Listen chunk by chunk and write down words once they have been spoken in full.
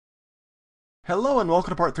Hello and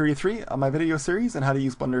welcome to part 33 of my video series on how to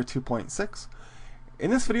use Blender 2.6. In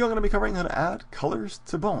this video I'm going to be covering how to add colors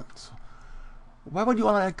to bones. Why would you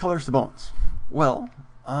want to add colors to bones? Well,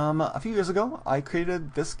 a few years ago I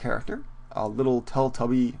created this character, a little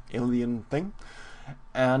Teletubby alien thing,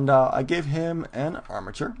 and I gave him an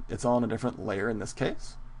armature. It's on a different layer in this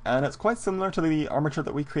case, and it's quite similar to the armature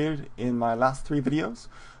that we created in my last three videos,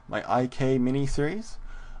 my IK mini series.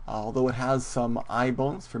 Although it has some eye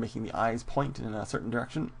bones for making the eyes point in a certain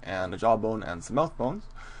direction, and a jawbone and some mouth bones,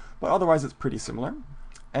 but otherwise it's pretty similar.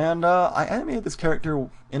 And I animated this character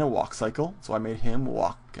in a walk cycle, so I made him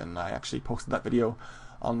walk, and I actually posted that video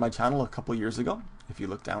on my channel a couple years ago. If you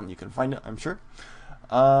look down you can find it, I'm sure.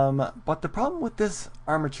 But the problem with this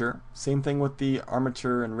armature, same thing with the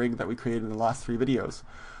armature and rig that we created in the last three videos,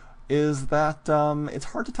 is that it's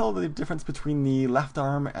hard to tell the difference between the left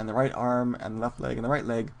arm and the right arm and the left leg and the right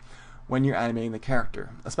leg when you're animating the character,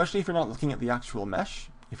 especially if you're not looking at the actual mesh.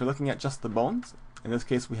 If you're looking at just the bones, in this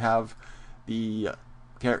case we have the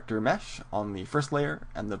character mesh on the first layer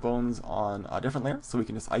and the bones on a different layer, so we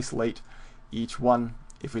can just isolate each one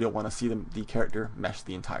if we don't want to see the character mesh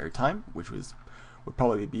the entire time, which would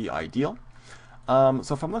probably be ideal. So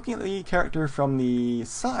if I'm looking at the character from the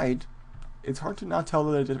side, it's hard to now tell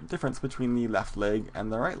the difference between the left leg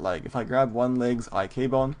and the right leg. If I grab one leg's IK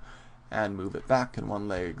bone and move it back, and one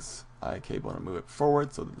leg's IK bone and move it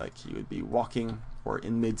forward, so that like he would be walking or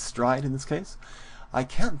in mid-stride in this case, I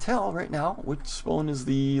can't tell right now which bone is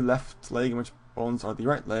the left leg and which bones are the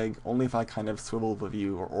right leg. Only if I kind of swivel the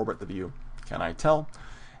view or orbit the view can I tell,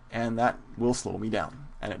 and that will slow me down,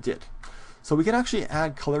 and it did. So we can actually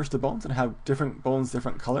add colors to bones and have different bones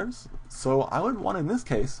different colors. So I would want, in this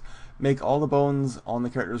case, make all the bones on the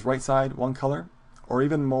character's right side one color, or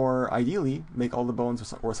even more ideally, make all the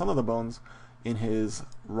bones or some of the bones in his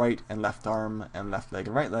right and left arm and left leg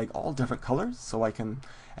and right leg all different colors, so I can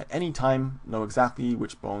at any time know exactly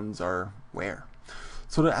which bones are where.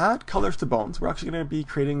 So to add colors to bones, we're actually going to be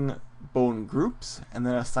creating bone groups and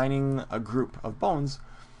then assigning a group of bones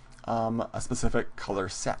a specific color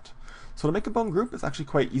set. So to make a bone group is actually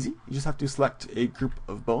quite easy. You just have to select a group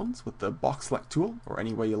of bones with the box select tool, or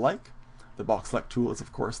any way you like. The box select tool is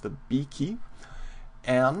of course the B key.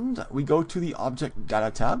 And we go to the Object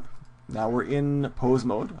Data tab. Now we're in pose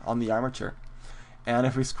mode on the armature. And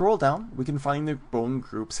if we scroll down, we can find the bone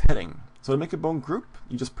groups heading. So to make a bone group,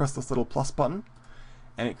 you just press this little plus button,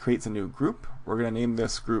 and it creates a new group. We're going to name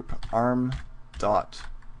this group arm.r,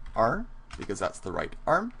 because that's the right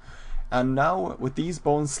arm. And now with these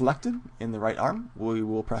bones selected in the right arm, we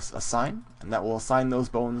will press assign, and that will assign those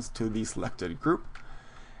bones to the selected group.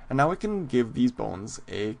 And now we can give these bones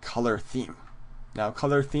a color theme. Now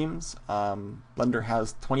color themes, Blender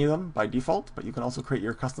has 20 of them by default, but you can also create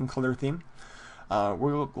your custom color theme.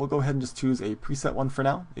 We'll go ahead and just choose a preset one for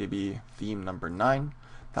now, maybe theme number 9.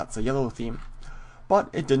 That's a yellow theme, but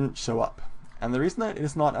it didn't show up. And the reason that it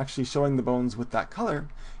is not actually showing the bones with that color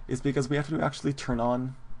is because we have to actually turn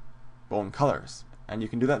on bone colors, and you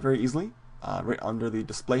can do that very easily. Right under the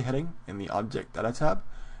display heading in the Object Data tab,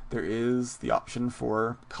 there is the option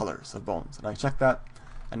for colors of bones, and I checked that,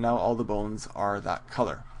 and now all the bones are that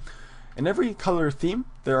color. In every color theme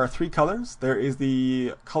there are three colors. There is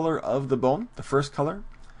the color of the bone, the first color.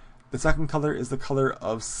 The second color is the color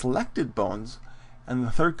of selected bones, and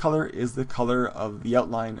the third color is the color of the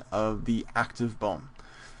outline of the active bone.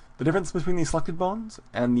 The difference between the selected bones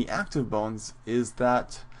and the active bones is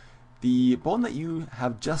that the bone that you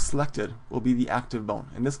have just selected will be the active bone.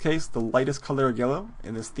 In this case, the lightest color of yellow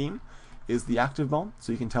in this theme is the active bone,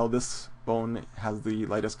 so you can tell this bone has the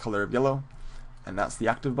lightest color of yellow, and that's the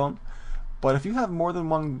active bone. But if you have more than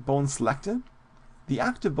one bone selected, the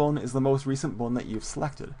active bone is the most recent bone that you've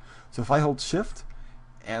selected. So if I hold Shift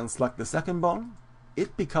and select the second bone,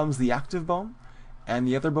 it becomes the active bone, and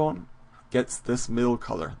the other bone gets this middle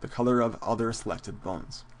color, the color of other selected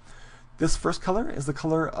bones. This first color is the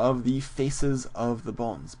color of the faces of the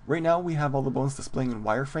bones. Right now we have all the bones displaying in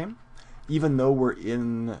wireframe, even though we're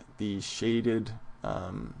in the shaded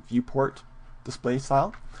viewport display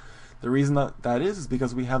style. The reason that is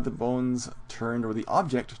because we have the bones turned, or the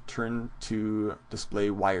object turned to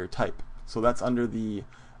display wire type. So that's under the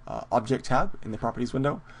Object tab in the Properties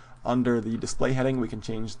window. Under the display heading we can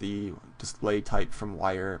change the display type from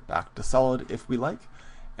wire back to solid if we like.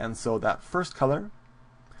 And so that first color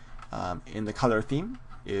in the color theme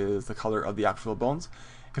is the color of the actual bones.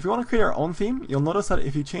 If we want to create our own theme, you'll notice that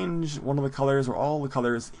if you change one of the colors or all the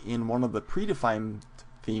colors in one of the predefined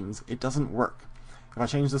themes, it doesn't work. If I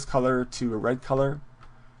change this color to a red color,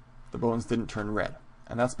 the bones didn't turn red.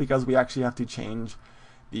 And that's because we actually have to change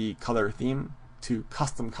the color theme to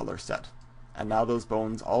custom color set. and now those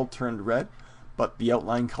bones all turned red, but the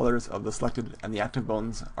outline colors of the selected and the active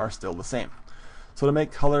bones are still the same. So to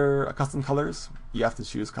make custom colors, you have to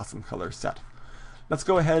choose custom color set. Let's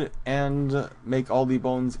go ahead and make all the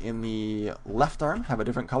bones in the left arm have a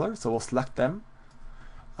different color, so we'll select them,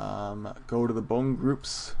 go to the bone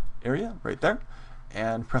groups area right there,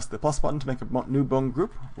 and press the plus button to make a new bone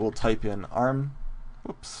group. We'll type in arm,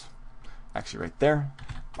 actually right there,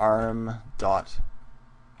 arm.l,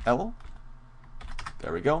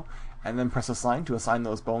 there we go, and then press assign to assign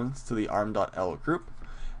those bones to the arm.l group.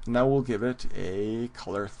 Now we'll give it a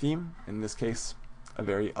color theme, in this case a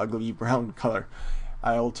very ugly brown color.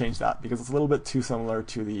 I'll change that because it's a little bit too similar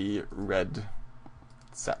to the red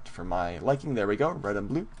set for my liking. There we go, red and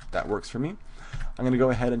blue, that works for me. I'm going to go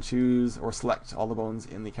ahead and choose or select all the bones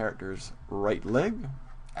in the character's right leg,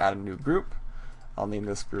 add a new group. I'll name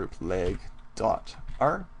this group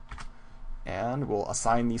leg.r, and we'll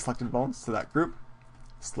assign the selected bones to that group.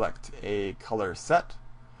 Select a color set,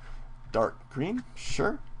 dark green,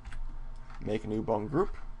 sure. Make a new bone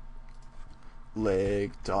group,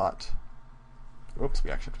 leg dot,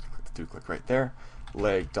 we actually have to click right there,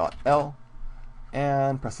 leg.l,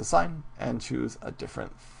 and press assign and choose a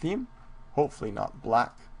different theme, hopefully not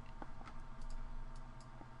black.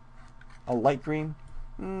 A light green,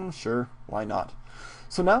 sure, why not.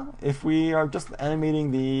 So now, if we are just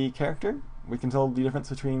animating the character, we can tell the difference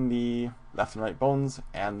between the left and right bones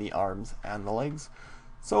and the arms and the legs.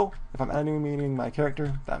 So if I'm animating my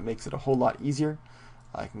character, that makes it a whole lot easier.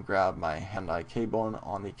 I can grab my hand-eye K-bone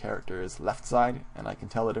on the character's left side, and I can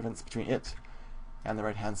tell the difference between it and the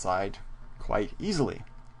right-hand side quite easily.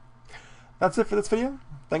 That's it for this video.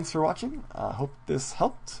 Thanks for watching. I hope this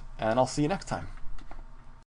helped, and I'll see you next time.